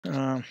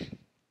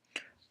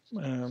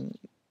um,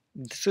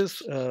 this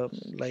is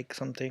like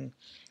something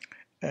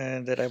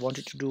that I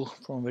wanted to do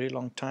for a very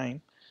long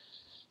time,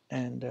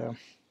 and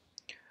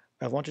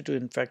I wanted to,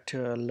 in fact,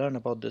 learn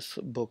about this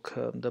book,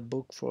 the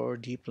book for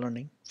deep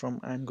learning from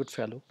Ian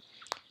Goodfellow.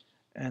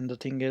 And the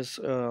thing is,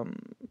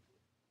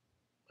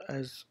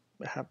 as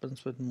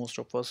happens with most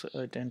of us,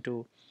 I tend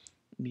to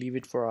leave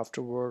it for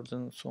afterwards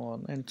and so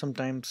on. And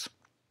sometimes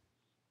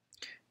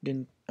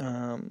didn't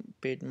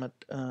pay much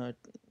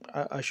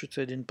I should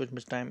say didn't put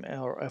much time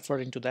or effort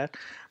into that.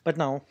 But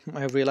now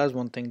I realized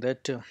one thing,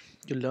 that to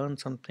learn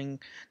something,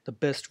 the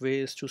best way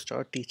is to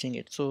start teaching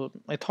it. So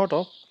I thought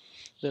of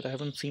that. I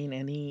haven't seen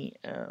any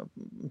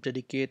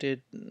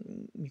dedicated,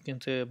 you can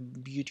say, a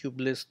YouTube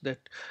list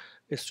that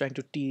is trying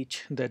to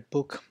teach that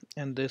book,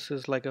 and this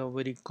is like a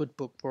very good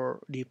book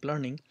for deep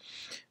learning.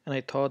 And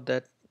I thought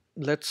that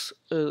let's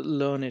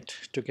learn it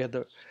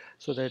together,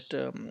 so that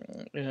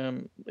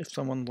if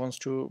someone wants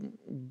to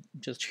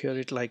just hear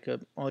it like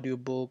an audio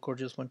book, or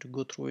just want to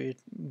go through it,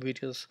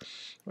 various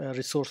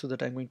resources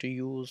that I'm going to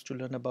use to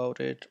learn about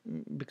it,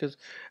 because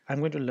I'm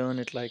going to learn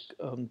it like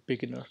a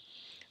beginner.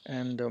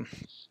 And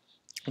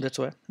that's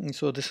why.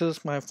 So this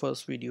is my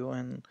first video,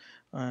 and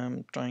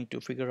I'm trying to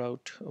figure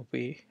out a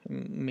way.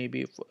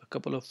 Maybe a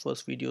couple of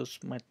first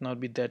videos might not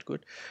be that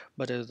good,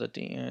 but as the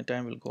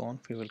time will go on,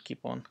 we will keep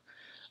on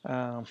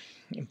uh,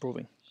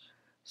 improving.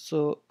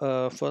 So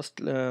first,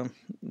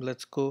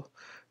 let's go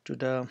to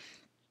the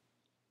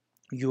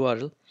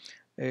URL.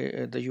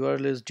 The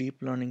URL is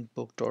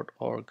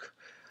deeplearningbook.org.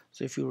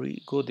 So if you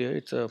go there,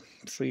 it's a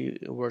free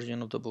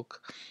version of the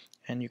book,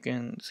 and you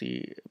can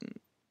see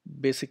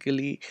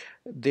basically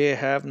they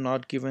have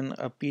not given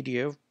a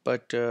PDF,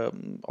 but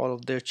all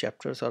of their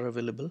chapters are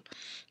available,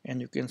 and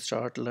you can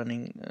start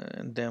learning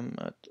them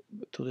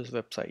through this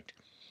website.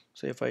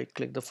 So if I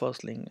click the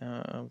first link,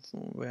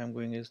 where I'm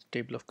going is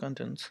table of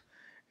contents,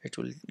 it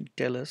will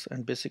tell us,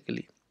 and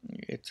basically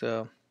it's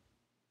a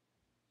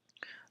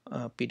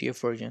PDF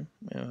version.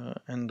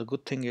 And the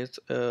good thing is,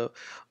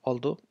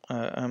 although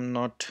I'm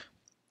not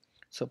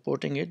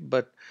supporting it,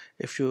 but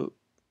if you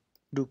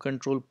do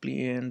control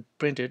P and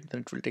print it,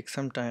 then it will take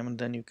some time, and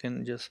then you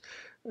can just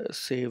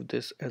save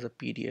this as a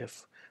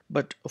PDF.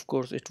 But of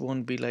course it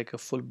won't be like a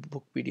full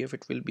book PDF,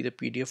 it will be the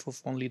PDF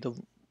of only the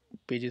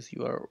pages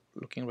you are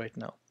looking right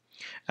now.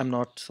 I'm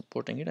not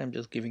supporting it, I'm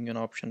just giving you an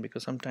option,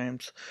 because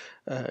sometimes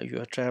you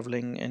are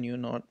traveling and you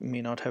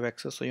may not have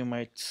access, so you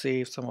might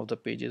save some of the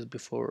pages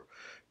before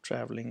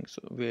traveling,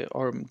 so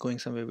or going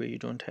somewhere where you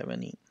don't have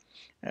any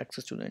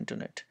access to the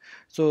internet.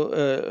 So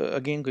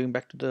again, going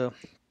back to the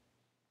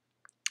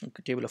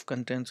table of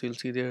contents, you'll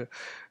see there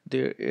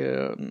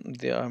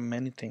are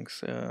many things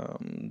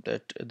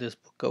that this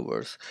book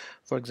covers.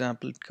 For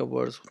example, it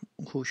covers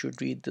who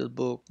should read this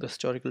book, the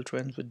historical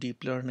trends with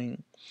deep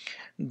learning.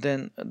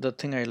 Then the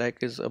thing I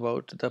like is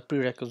about the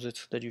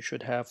prerequisites that you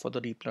should have for the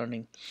deep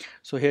learning.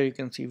 So here you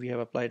can see we have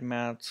applied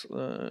maths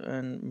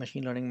and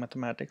machine learning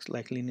mathematics,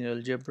 like linear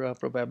algebra,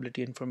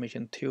 probability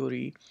information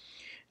theory,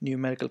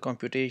 numerical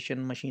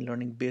computation, machine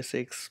learning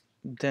basics.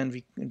 Then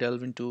we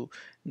delve into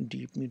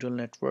deep neural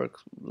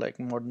networks, like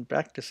modern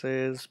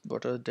practices,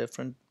 what are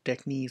different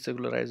techniques,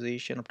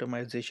 regularization,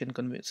 optimization,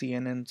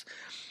 CNNs,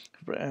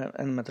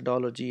 and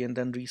methodology, and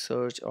then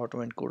research,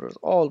 autoencoders.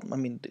 All, I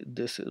mean,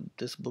 this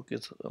book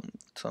is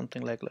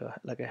something like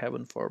a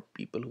heaven for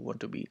people who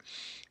want to be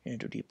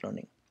into deep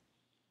learning.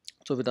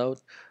 So without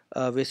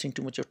wasting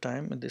too much of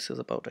time, this is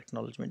about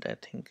acknowledgement. I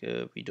think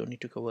we don't need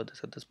to cover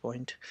this at this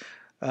point.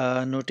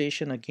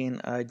 Notation, again,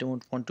 I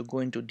don't want to go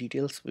into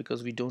details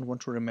because we don't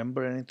want to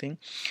remember anything.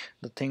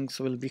 The things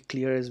will be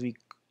clear as we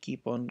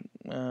keep on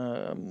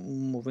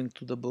moving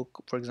through the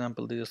book. For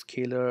example, there's a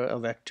scalar, a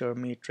vector,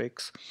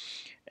 matrix,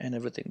 and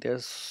everything.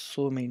 There's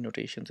so many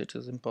notations, it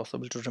is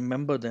impossible to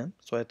remember them.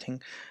 So I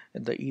think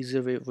the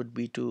easier way would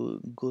be to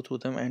go through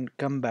them and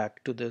come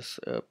back to this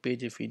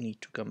page if we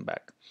need to come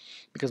back,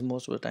 because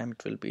most of the time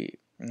it will be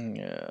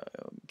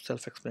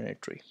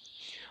self-explanatory.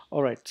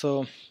 All right,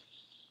 so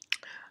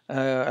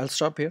I'll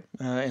stop here.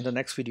 In the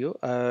next video,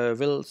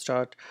 we'll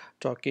start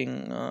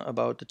talking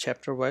about the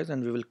chapter wise,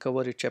 and we will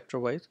cover it chapter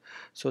wise,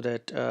 so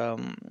that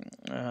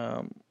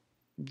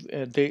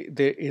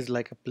there is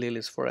like a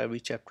playlist for every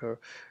chapter.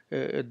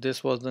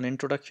 This was an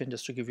introduction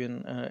just to give you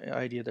an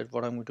idea that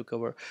what I'm going to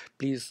cover.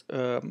 Please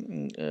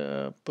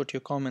put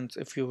your comments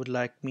if you would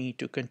like me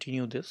to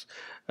continue this,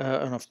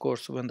 and of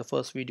course when the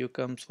first video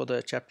comes for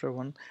the chapter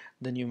 1,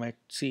 then you might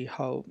see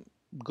how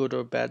good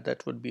or bad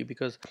that would be,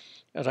 because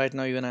right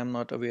now even I'm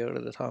not aware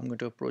of how I'm going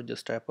to approach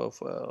this type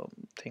of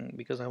thing,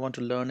 because I want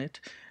to learn it,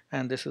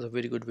 and this is a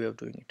very good way of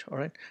doing it. All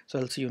right, so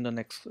I'll see you in the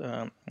next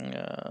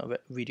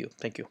video.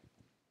 Thank you.